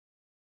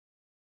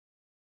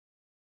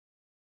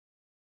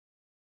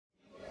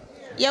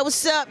Yo,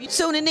 what's up? You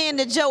tuning in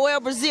to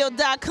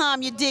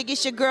JoelBrazile.com. You dig?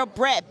 It's your girl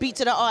Brat, beat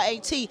to the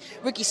R-A-T.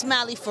 Rickey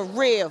Smiley for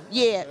real,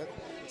 yeah.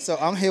 So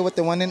I'm here with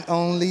the one and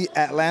only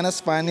Atlanta's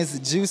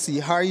finest, Juicy.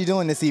 How are you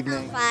doing this evening?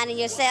 I'm fine, and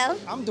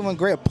yourself? I'm doing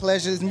great.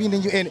 Pleasure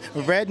meeting you. And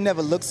red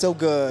never looked so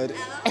good.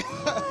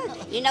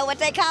 You know what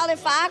they call it?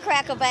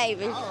 Firecracker,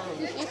 baby.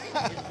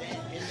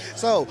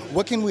 So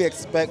what can we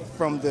expect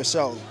from the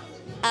show?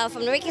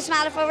 From the Rickey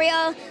Smiley for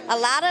real, a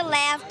lot of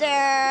laughter,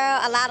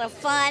 a lot of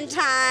fun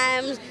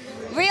times,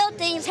 real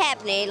things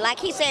happening. Like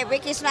he said,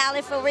 Rickey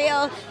Smiley for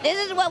real.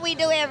 This is what we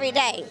do every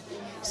day.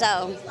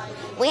 So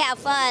we have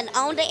fun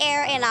on the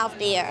air and off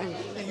the air.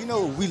 You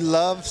know, we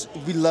love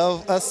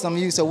us some of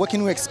you. So what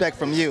can we expect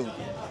from you?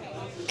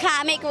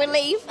 Comic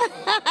relief.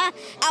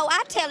 Oh,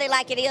 I tell it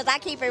like it is. I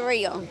keep it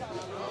real.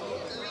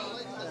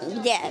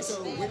 Yes.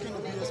 So where can the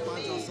viewers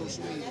find you on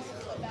social media?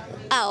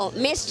 Oh,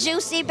 Miss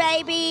Juicy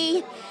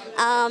Baby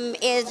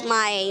is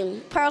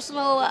my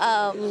personal,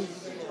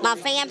 my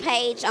fan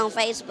page on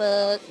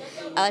Facebook.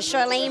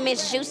 Charlene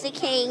Miss Juicy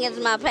King is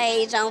my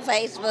page on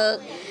Facebook.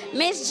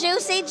 Miss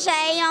Juicy J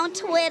on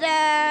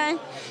Twitter.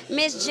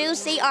 Miss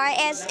Juicy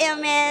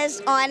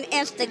RSMS on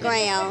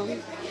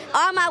Instagram.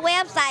 Or my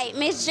website,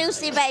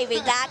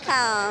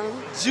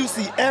 MissJuicyBaby.com.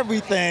 Juicy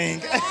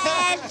everything.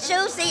 Yes,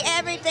 Juicy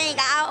everything.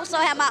 I also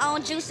have my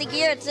own Juicy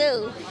gear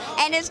too.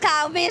 And it's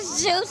called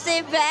Miss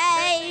Juicy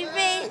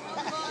Baby.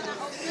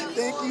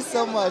 Thank you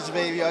so much,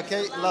 baby,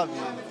 okay? Love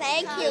you.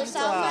 Thank you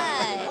so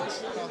much.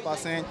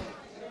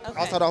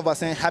 I'll start off by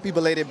saying happy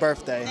belated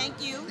birthday.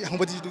 Thank you.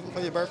 What did you do for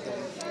your birthday?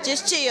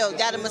 Just chill.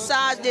 Got a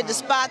massage, did the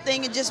spa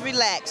thing, and just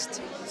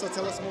relaxed. So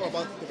tell us more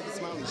about the Rickey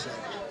Smiley show.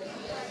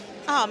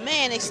 Oh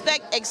man,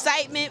 expect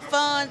excitement,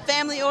 fun,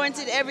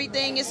 family-oriented,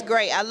 everything. It's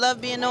great. I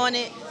love being on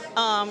it.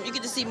 You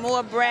get to see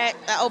more Brat.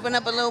 I open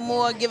up a little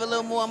more, give a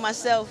little more of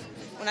myself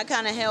when I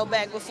kind of held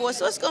back before.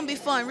 So it's going to be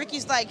fun.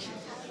 Rickey's like,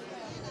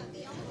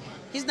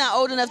 he's not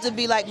old enough to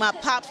be like my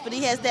pops, but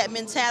he has that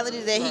mentality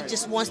that he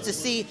just wants to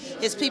see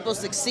his people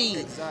succeed.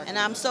 Exactly. And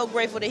I'm so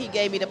grateful that he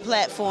gave me the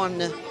platform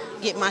to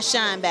get my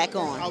shine back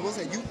on. I will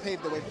say, you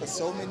paved the way for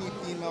so many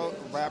female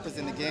rappers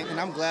in the game, and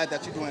I'm glad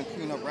that you're doing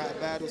Queen of Rap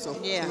Battle. So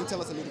yeah. Can you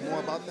tell us a little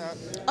more about that?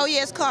 Oh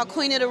yeah, it's called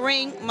Queen of the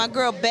Ring. My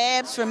girl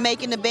Babs from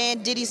Making the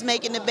Band, Diddy's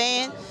Making the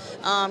Band.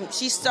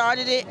 She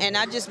started it, and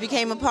I just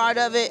became a part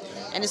of it.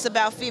 And it's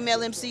about female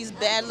MCs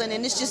battling,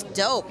 and it's just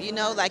dope, you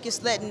know? Like,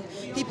 it's letting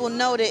people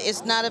know that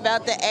it's not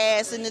about the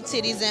ass and the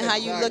titties and how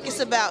you look. It's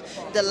about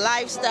the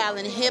lifestyle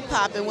and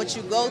hip-hop and what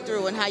you go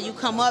through and how you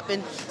come up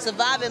and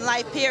survive in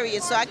life,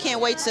 period. So I can't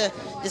wait to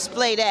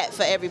display that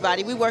for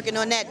everybody. We're working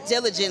on that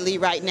diligently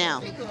right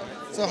now.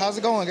 So how's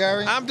it going,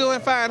 Gary? I'm doing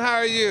fine. How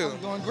are you?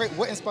 I'm doing great.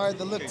 What inspired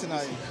the look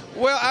tonight?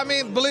 Well, I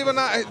mean, believe it or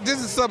not,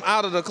 this is something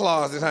out of the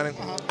closet, honey.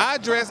 I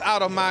dress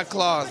out of my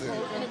closet.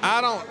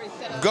 I don't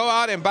go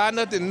out and buy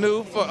nothing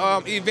new for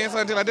events or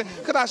anything like that,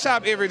 because I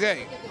shop every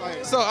day.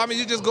 So, I mean,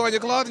 you just go in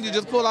your closet and you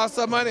just pull out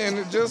some money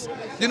and just,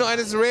 you know, and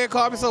it's red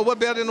carpet, so what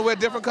better than to wear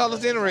different colors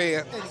than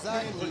red?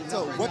 Exactly.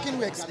 So, what can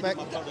we expect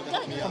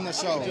from the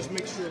show?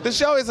 The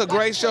show is a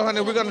great show,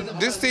 honey.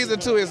 This season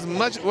 2 is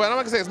much, well, I'm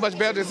not gonna say it's much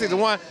better than season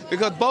 1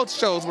 because both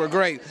shows were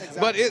great. Exactly.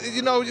 But,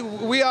 you know,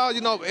 we all,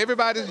 you know,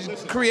 everybody's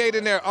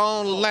creating their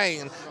own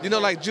lane. You know,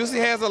 like Juicy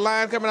has a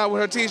line coming out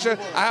with her t-shirt.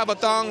 I have a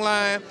thong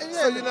line. Yeah,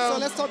 so, you know. So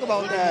let's talk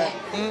about that.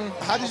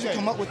 How did you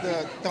come up with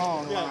the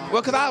thong line?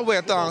 Well, because I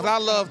wear thongs. I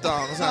love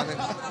thongs, honey.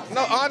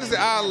 No, honestly,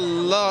 I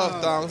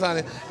love thongs,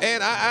 honey.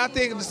 And I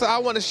think, so I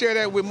want to share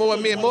that with more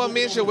men. More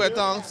men should wear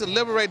thongs to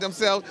liberate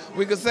themselves.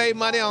 We can save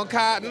money on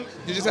cotton.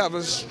 You just have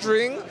a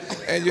string,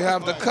 and you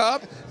have the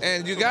cup,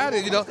 and you got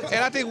it, you know.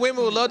 And I think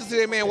women would love to see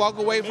their man walk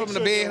away from the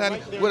bed,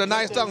 honey, with a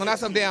nice thong, and not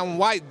some damn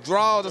white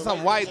drawers or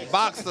some white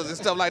boxers and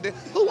stuff like that.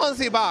 Who wants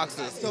to see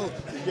boxers? So,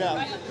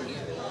 yeah.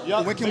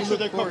 When can we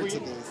look forward to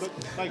this?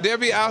 There'll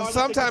be out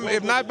sometime,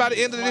 if not by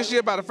the end of this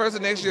year, by the first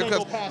of next year,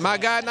 because my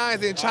guy now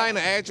is in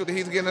China, actually.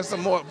 He's getting us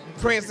some more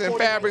prints and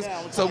fabrics,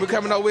 so we're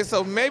coming up with,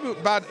 so maybe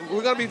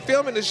we're going to be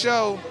filming the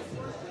show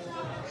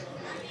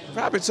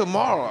probably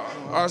tomorrow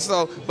or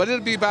so, but it'll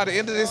be by the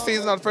end of this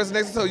season or the first of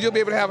next season, so you'll be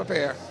able to have a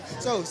pair.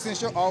 So,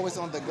 since you're always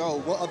on the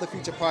go, what other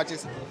future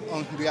projects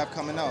do you have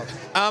coming up?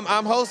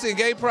 I'm hosting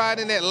Gay Pride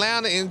in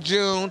Atlanta in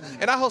June,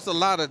 and I host a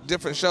lot of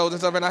different shows and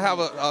stuff. And I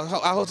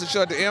host a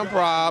show at the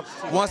Improv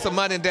once a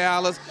month in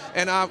Dallas,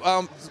 and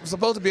I'm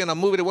supposed to be in a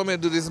movie. The women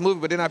do this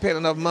movie, but they're not paying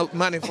enough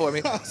money for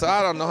me, so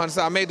I don't know, honey.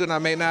 So I may do it, I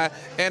may not.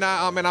 And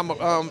I'm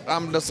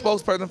the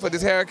spokesperson for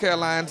this hair care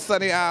line,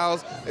 Sunny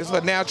Owls. It's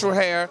for natural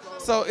hair,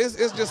 so it's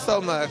just so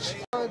much.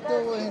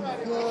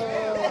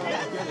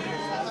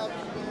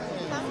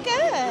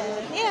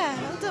 Good. Yeah,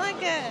 I'm doing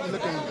good. You're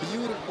looking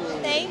beautiful.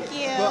 Thank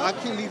you. Well, I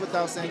can't leave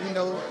without saying, you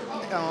know,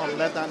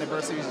 Left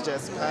Anniversary is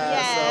just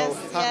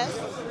passed. Yes, So, yes.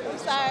 I'm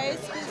sorry,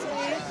 excuse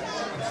me.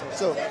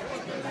 So,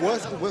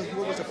 what was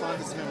your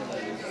fondest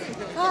memory?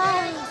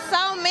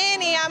 So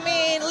many. I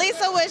mean,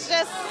 Lisa was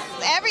just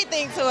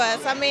everything to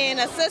us. I mean,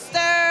 a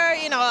sister,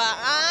 you know, an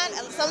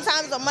aunt,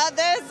 sometimes a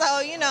mother. So,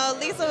 you know,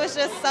 Lisa was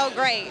just so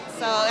great.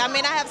 So, I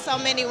mean, I have so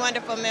many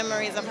wonderful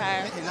memories of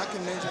her. And I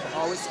commend you for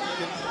always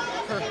keeping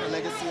her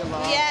legacy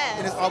alive. Yes.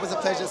 And it's always a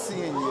pleasure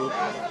seeing you.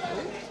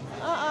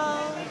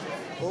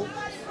 Oh.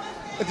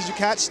 Did you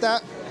catch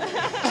that?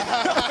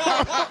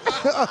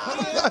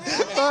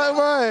 All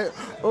right.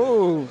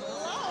 Oh.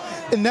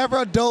 Never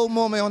a dull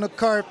moment on the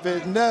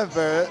carpet.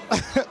 Never.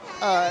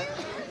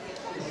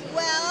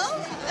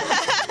 Well,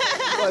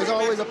 Well, it's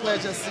always a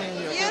pleasure seeing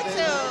you. You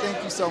too.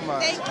 Thank you so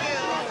much. Thank you.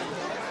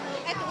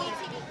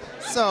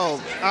 So,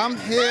 I'm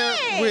here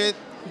with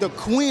the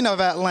Queen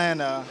of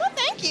Atlanta. Well,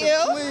 thank you.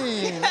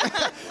 Queen.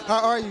 How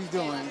are you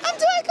doing? I'm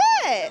doing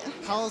good.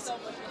 How's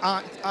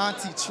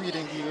Auntie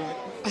treating you?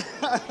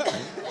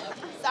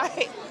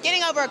 Sorry,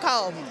 getting over a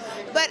cold.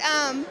 But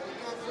I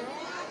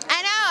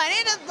know I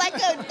need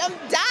I'm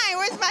dying.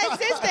 Where's my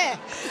assistant?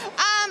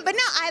 But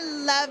no, I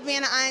love being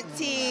an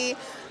auntie.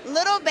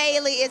 Little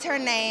Bailey is her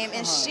name,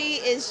 and she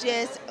is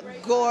just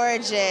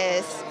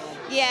gorgeous.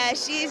 Yeah,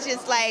 she's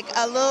just like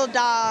a little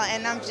doll,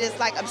 and I'm just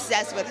like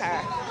obsessed with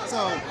her.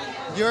 So,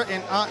 you're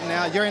an aunt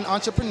now. You're an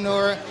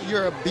entrepreneur.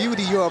 You're a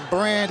beauty. You're a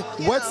brand.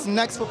 Yeah. What's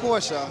next for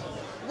Porsha?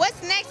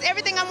 What's next?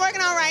 Everything I'm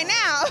working on right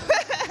now.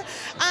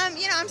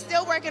 You know, I'm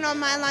still working on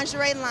my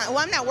lingerie line. Well,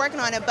 I'm not working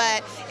on it,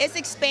 but it's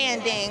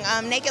expanding.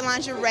 Naked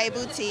Lingerie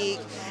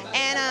Boutique.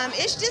 And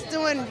it's just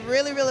doing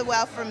really, really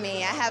well for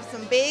me. I have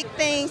some big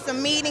things,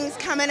 some meetings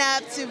coming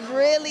up to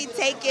really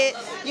take it,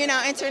 you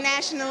know,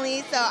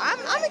 internationally. So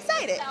I'm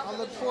excited. I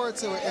look forward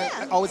to it.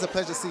 Yeah. And always a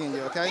pleasure seeing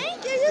you, okay?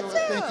 Thank you, you too.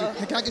 Thank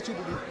you. Can I get you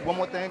to do one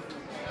more thing?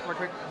 Real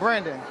quick.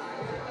 Brandon.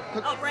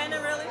 Oh,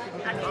 Brandon, really?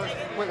 I can take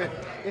it? Wait.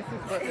 It's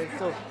his birthday,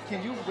 so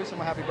can you wish him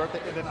a happy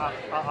birthday and then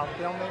I'll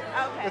film it?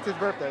 Okay. It's his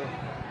birthday.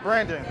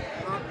 Brandon,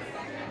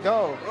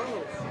 go.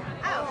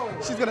 Oh.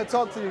 She's gonna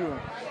talk to you.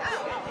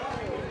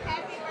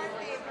 Happy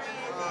birthday,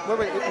 Brandon.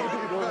 Wait, do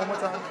it one more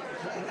time.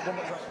 One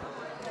more time.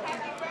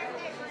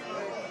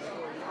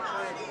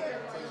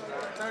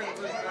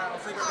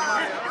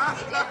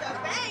 He's just a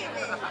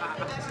baby.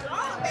 A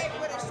strong baby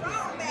with a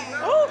strong baby.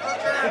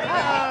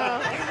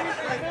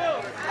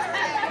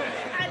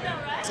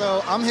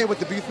 So I'm here with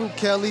the beautiful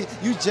Kelly.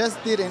 You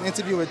just did an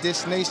interview with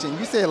Dish Nation.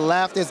 You said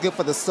laughter is good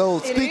for the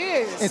soul. It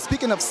is. And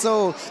speaking of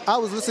soul, I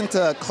was listening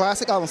to a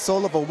classic album,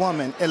 Soul of a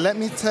Woman, and let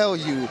me tell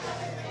you,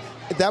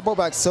 that brought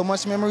back so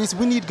much memories.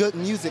 We need good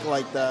music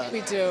like that.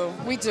 We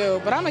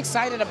do. But I'm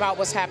excited about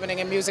what's happening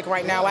in music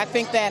right now. I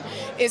think that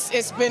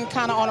it's been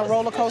kind of on a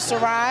roller coaster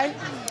ride,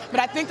 but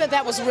I think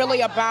that was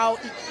really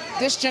about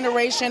this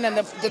generation and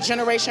the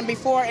generation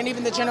before, and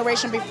even the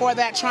generation before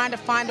that, trying to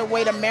find a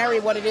way to marry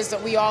what it is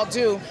that we all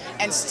do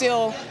and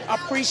still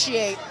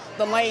appreciate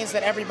the lanes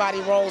that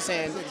everybody rolls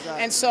in.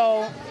 Exactly. And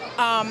so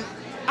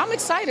I'm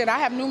excited. I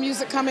have new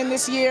music coming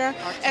this year.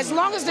 As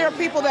long as there are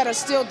people that are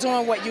still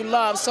doing what you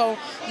love. So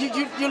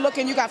you're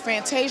looking, you got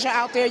Fantasia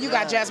out there, you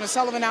got Jasmine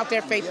Sullivan out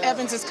there, Faith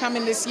Evans is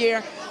coming this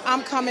year.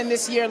 I'm coming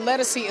this year.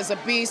 Ledisi is a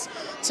beast.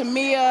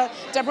 Tamia,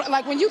 Deborah,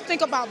 like when you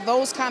think about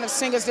those kind of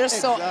singers, they're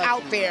still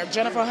out there.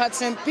 Jennifer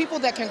Hudson, people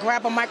that can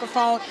grab a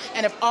microphone,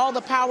 and if all the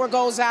power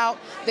goes out,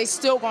 they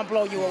still gonna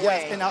blow you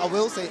away. Yes, and I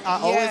will say, I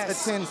always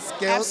attend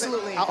Scales.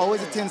 Absolutely. I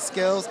always attend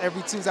Scales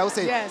every Tuesday. I would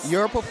say,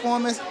 your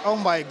performance, oh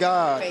my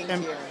God.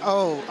 Thank you.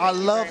 Oh, I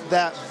love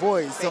that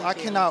voice. Thank so I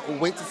you. cannot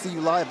wait to see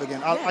you live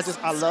again. I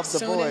love the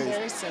soon voice. And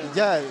very soon.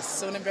 Yes.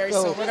 Soon and very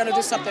soon. We're gonna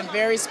do something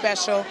very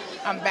special.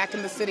 I'm back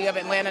in the city of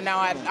Atlanta now.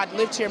 I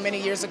lived here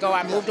many years ago.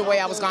 I moved away.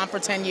 I was gone for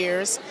 10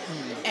 years.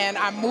 And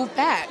I moved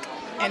back.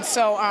 And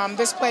so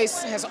this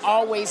place has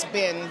always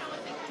been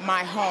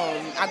my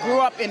home. I grew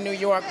up in New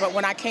York, but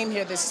when I came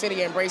here, this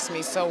city embraced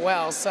me so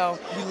well. So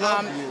we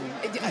love you.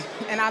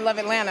 And I love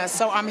Atlanta.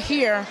 So I'm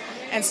here.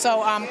 And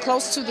so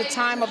close to the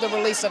time of the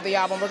release of the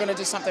album, we're going to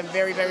do something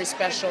very, very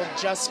special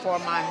just for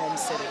my home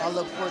city. I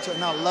look forward to it.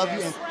 And I love you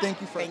and thank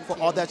you for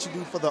all that you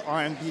do for the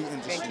R&B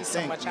industry. Thank you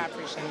so much. I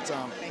appreciate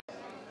it.